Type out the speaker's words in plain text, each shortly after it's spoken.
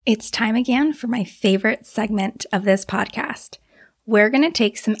It's time again for my favorite segment of this podcast. We're going to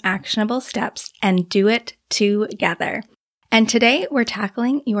take some actionable steps and do it together. And today we're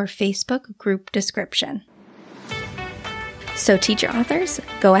tackling your Facebook group description. So teacher authors,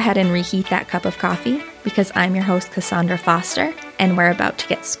 go ahead and reheat that cup of coffee because I'm your host, Cassandra Foster, and we're about to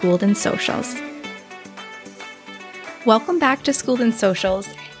get schooled in socials. Welcome back to Schooled in Socials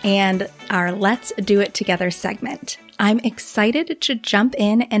and our Let's Do It Together segment. I'm excited to jump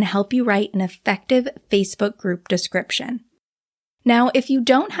in and help you write an effective Facebook group description. Now, if you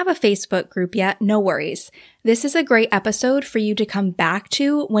don't have a Facebook group yet, no worries. This is a great episode for you to come back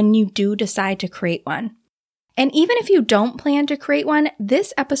to when you do decide to create one. And even if you don't plan to create one,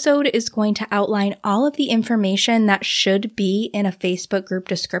 this episode is going to outline all of the information that should be in a Facebook group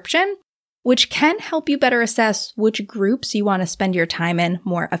description, which can help you better assess which groups you want to spend your time in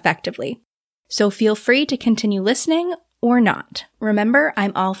more effectively. So feel free to continue listening or not. Remember,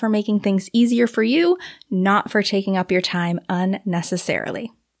 I'm all for making things easier for you, not for taking up your time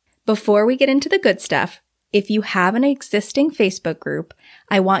unnecessarily. Before we get into the good stuff, if you have an existing Facebook group,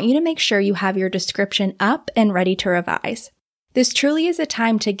 I want you to make sure you have your description up and ready to revise. This truly is a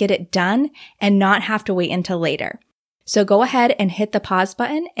time to get it done and not have to wait until later. So go ahead and hit the pause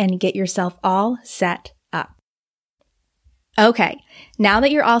button and get yourself all set up. Okay, now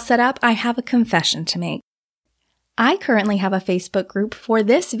that you're all set up, I have a confession to make. I currently have a Facebook group for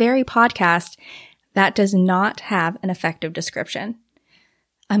this very podcast that does not have an effective description.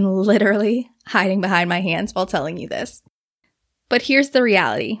 I'm literally hiding behind my hands while telling you this. But here's the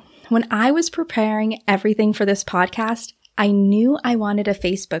reality. When I was preparing everything for this podcast, I knew I wanted a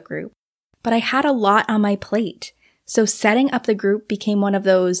Facebook group, but I had a lot on my plate. So setting up the group became one of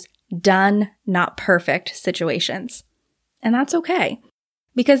those done, not perfect situations. And that's okay,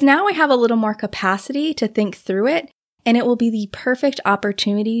 because now I have a little more capacity to think through it, and it will be the perfect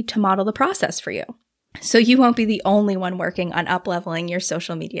opportunity to model the process for you. So you won't be the only one working on up-leveling your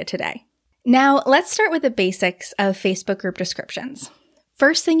social media today. Now, let's start with the basics of Facebook group descriptions.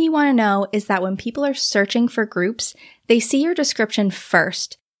 First thing you want to know is that when people are searching for groups, they see your description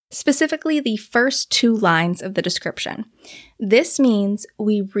first. Specifically, the first 2 lines of the description. This means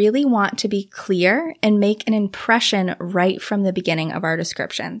we really want to be clear and make an impression right from the beginning of our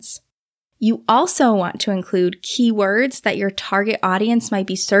descriptions. You also want to include keywords that your target audience might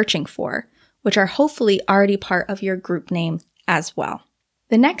be searching for, which are hopefully already part of your group name as well.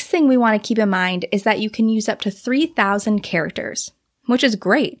 The next thing we want to keep in mind is that you can use up to 3,000 characters, which is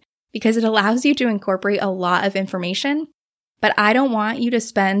great because it allows you to incorporate a lot of information. But I don't want you to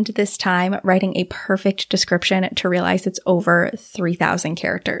spend this time writing a perfect description to realize it's over 3,000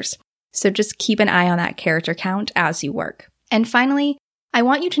 characters. So just keep an eye on that character count as you work. And finally, I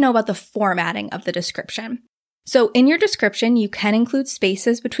want you to know about the formatting of the description. So in your description, you can include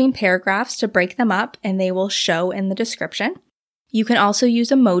spaces between paragraphs to break them up, and they will show in the description. You can also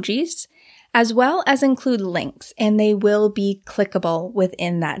use emojis, as well as include links, and they will be clickable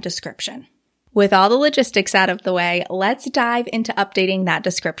within that description. With all the logistics out of the way, let's dive into updating that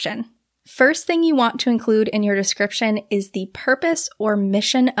description. First thing you want to include in your description is the purpose or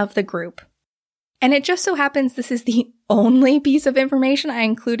mission of the group. And it just so happens this is the only piece of information I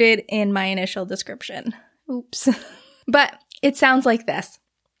included in my initial description. Oops. But it sounds like this.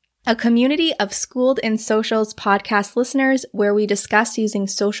 A community of Schooled in Socials podcast listeners where we discuss using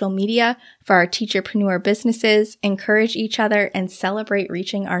social media for our teacherpreneur businesses, encourage each other, and celebrate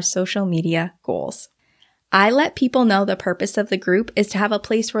reaching our social media goals. I let people know the purpose of the group is to have a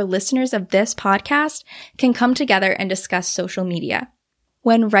place where listeners of this podcast can come together and discuss social media.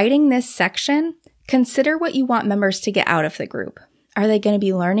 When writing this section, consider what you want members to get out of the group. Are they going to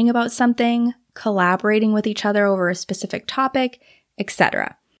be learning about something, collaborating with each other over a specific topic,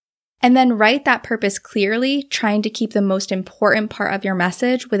 etc.? And then write that purpose clearly, trying to keep the most important part of your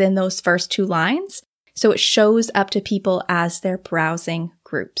message within those first 2 lines, so it shows up to people as they're browsing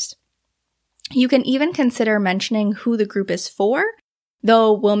groups. You can even consider mentioning who the group is for,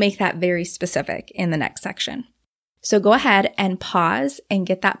 though we'll make that very specific in the next section. So go ahead and pause and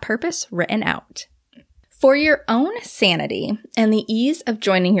get that purpose written out. For your own sanity and the ease of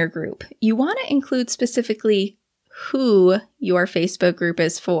joining your group, you want to include specifically who your Facebook group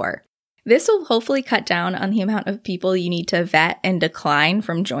is for. This will hopefully cut down on the amount of people you need to vet and decline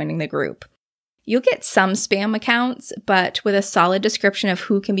from joining the group. You'll get some spam accounts, but with a solid description of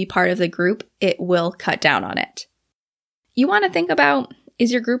who can be part of the group, it will cut down on it. You want to think about,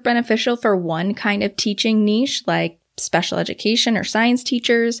 is your group beneficial for one kind of teaching niche, like special education or science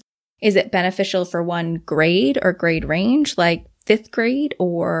teachers? Is it beneficial for one grade or grade range, like 5th grade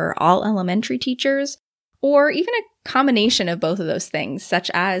or all elementary teachers? Or even a combination of both of those things,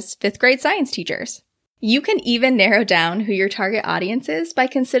 such as 5th grade science teachers. You can even narrow down who your target audience is by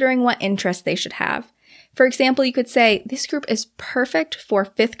considering what interests they should have. For example, you could say, this group is perfect for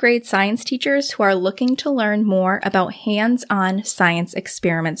 5th grade science teachers who are looking to learn more about hands-on science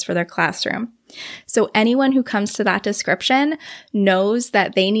experiments for their classroom. So anyone who comes to that description knows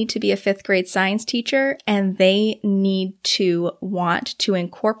that they need to be a 5th grade science teacher and they need to want to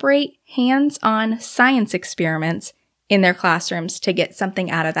incorporate hands-on science experiments in their classrooms to get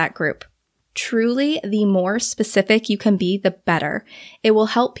something out of that group. Truly, the more specific you can be, the better. It will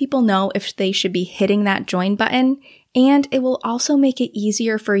help people know if they should be hitting that join button, and it will also make it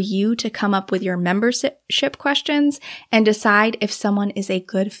easier for you to come up with your membership questions and decide if someone is a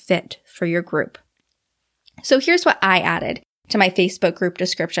good fit for your group. So here's what I added to my Facebook group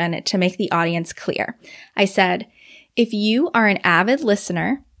description to make the audience clear. I said, if you are an avid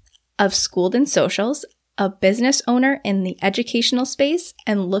listener of Schooled in Socials, a business owner in the educational space,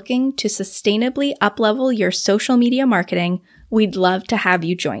 and looking to sustainably uplevel your social media marketing, we'd love to have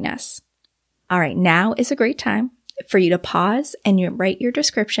you join us. All right, now is a great time for you to pause and you write your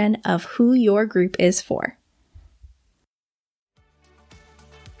description of who your group is for.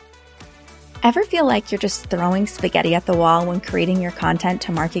 Ever feel like you're just throwing spaghetti at the wall when creating your content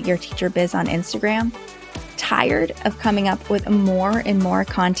to market your teacher biz on Instagram? Tired of coming up with more and more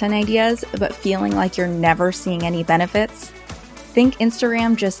content ideas, but feeling like you're never seeing any benefits? Think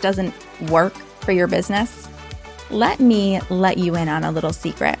Instagram just doesn't work for your business? Let me let you in on a little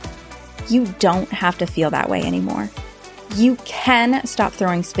secret. You don't have to feel that way anymore. You can stop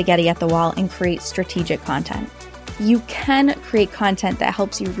throwing spaghetti at the wall and create strategic content. You can create content that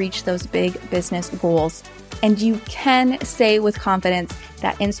helps you reach those big business goals. And you can say with confidence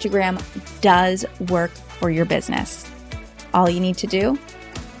that Instagram does work for your business. All you need to do,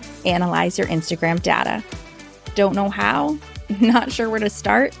 analyze your Instagram data. Don't know how? Not sure where to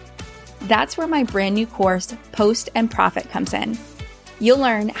start? That's where my brand new course, Post and Profit, comes in. You'll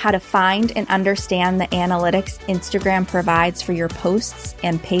learn how to find and understand the analytics Instagram provides for your posts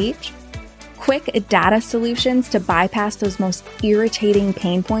and page, quick data solutions to bypass those most irritating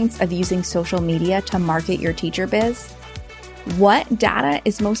pain points of using social media to market your teacher biz, what data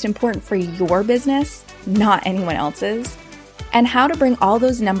is most important for your business, not anyone else's, and how to bring all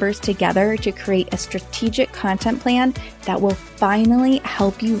those numbers together to create a strategic content plan that will finally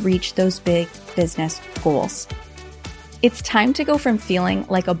help you reach those big business goals. It's time to go from feeling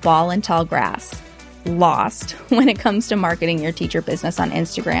like a ball in tall grass, lost when it comes to marketing your teacher business on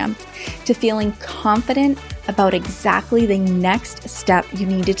Instagram, to feeling confident about exactly the next step you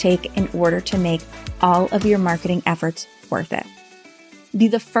need to take in order to make all of your marketing efforts worth it. Be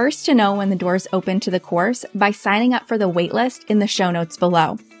the first to know when the doors open to the course by signing up for the waitlist in the show notes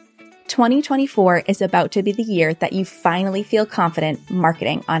below. 2024 is about to be the year that you finally feel confident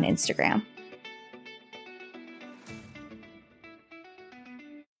marketing on Instagram.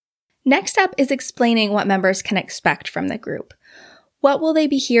 Next up is explaining what members can expect from the group. What will they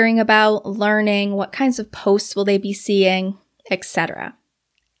be hearing about, learning, what kinds of posts will they be seeing, etc.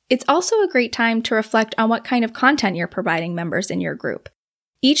 It's also a great time to reflect on what kind of content you're providing members in your group.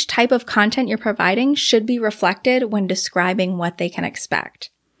 Each type of content you're providing should be reflected when describing what they can expect.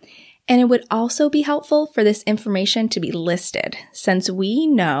 And it would also be helpful for this information to be listed, since we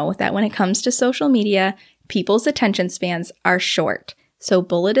know that when it comes to social media, people's attention spans are short. So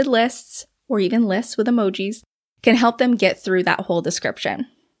bulleted lists, or even lists with emojis, can help them get through that whole description.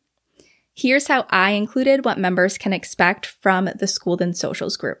 Here's how I included what members can expect from the Schooled in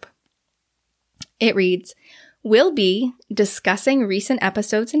Socials group. It reads, we'll be discussing recent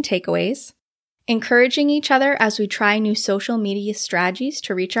episodes and takeaways, encouraging each other as we try new social media strategies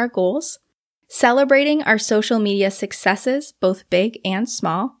to reach our goals, celebrating our social media successes, both big and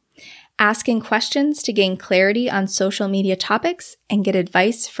small, asking questions to gain clarity on social media topics and get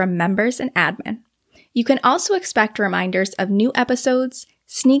advice from members and admin. You can also expect reminders of new episodes,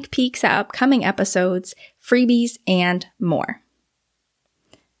 sneak peeks at upcoming episodes, freebies, and more.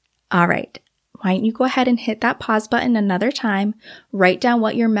 All right, why don't you go ahead and hit that pause button another time, write down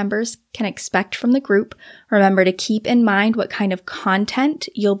what your members can expect from the group. Remember to keep in mind what kind of content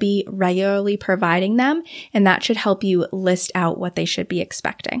you'll be regularly providing them, and that should help you list out what they should be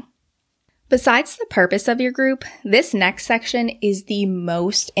expecting. Besides the purpose of your group, this next section is the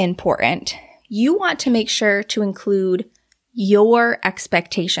most important. You want to make sure to include your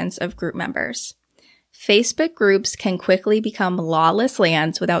expectations of group members. Facebook groups can quickly become lawless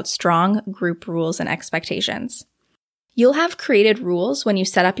lands without strong group rules and expectations. You'll have created rules when you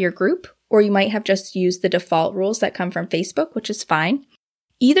set up your group, or you might have just used the default rules that come from Facebook, which is fine.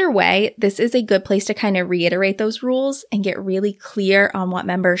 Either way, this is a good place to kind of reiterate those rules and get really clear on what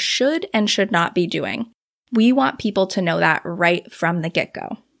members should and should not be doing. We want people to know that right from the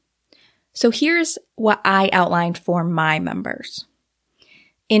get-go. So here's what I outlined for my members.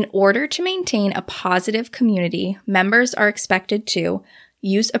 In order to maintain a positive community, members are expected to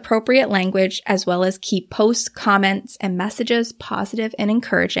use appropriate language as well as keep posts, comments, and messages positive and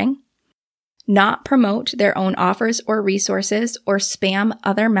encouraging, not promote their own offers or resources or spam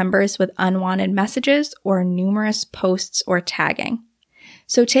other members with unwanted messages or numerous posts or tagging.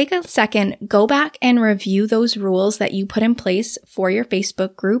 So take a second, go back and review those rules that you put in place for your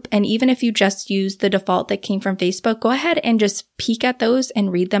Facebook group. And even if you just use the default that came from Facebook, go ahead and just peek at those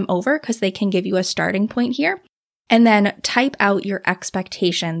and read them over because they can give you a starting point here. And then type out your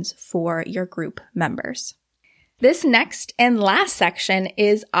expectations for your group members. This next and last section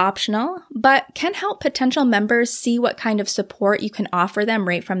is optional, but can help potential members see what kind of support you can offer them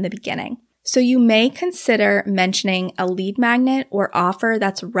right from the beginning. So you may consider mentioning a lead magnet or offer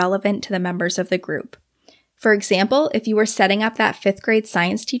that's relevant to the members of the group. For example, if you were setting up that 5th grade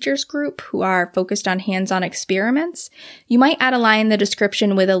science teachers group who are focused on hands-on experiments, you might add a line in the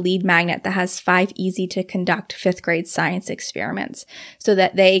description with a lead magnet that has 5 easy to conduct 5th grade science experiments so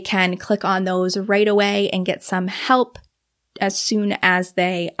that they can click on those right away and get some help as soon as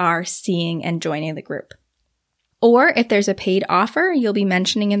they are seeing and joining the group. Or if there's a paid offer you'll be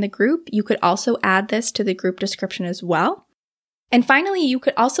mentioning in the group, you could also add this to the group description as well. And finally, you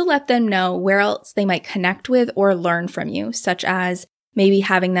could also let them know where else they might connect with or learn from you, such as maybe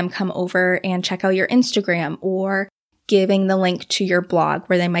having them come over and check out your Instagram or giving the link to your blog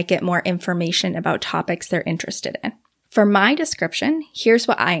where they might get more information about topics they're interested in. For my description, here's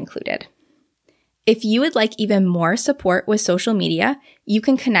what I included. If you would like even more support with social media, you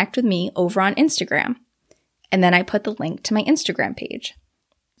can connect with me over on Instagram. And then I put the link to my Instagram page.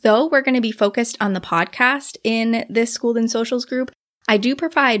 Though we're going to be focused on the podcast in this Schooled in Socials group, I do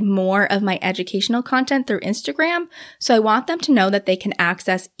provide more of my educational content through Instagram, so I want them to know that they can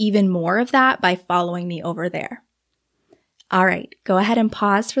access even more of that by following me over there. All right, go ahead and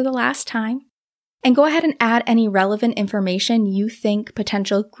pause for the last time, and go ahead and add any relevant information you think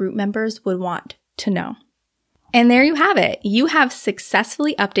potential group members would want to know. And there you have it. You have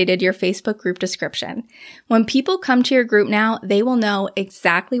successfully updated your Facebook group description. When people come to your group now, they will know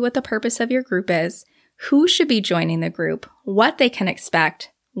exactly what the purpose of your group is, who should be joining the group, what they can expect,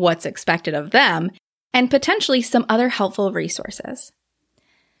 what's expected of them, and potentially some other helpful resources.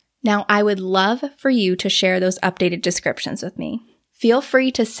 Now, I would love for you to share those updated descriptions with me. Feel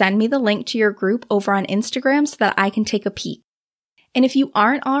free to send me the link to your group over on Instagram so that I can take a peek. And if you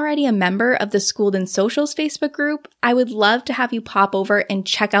aren't already a member of the Schooled in Socials Facebook group, I would love to have you pop over and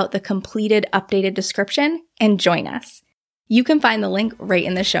check out the completed updated description and join us. You can find the link right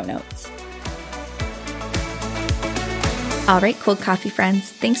in the show notes. All right, Cold Coffee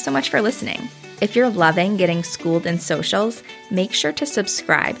friends, thanks so much for listening. If you're loving getting Schooled in Socials, make sure to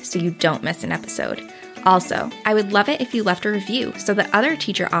subscribe so you don't miss an episode. Also, I would love it if you left a review so that other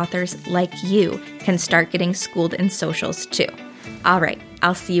teacher authors like you can start getting Schooled in Socials too. All right,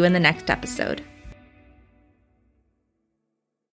 I'll see you in the next episode.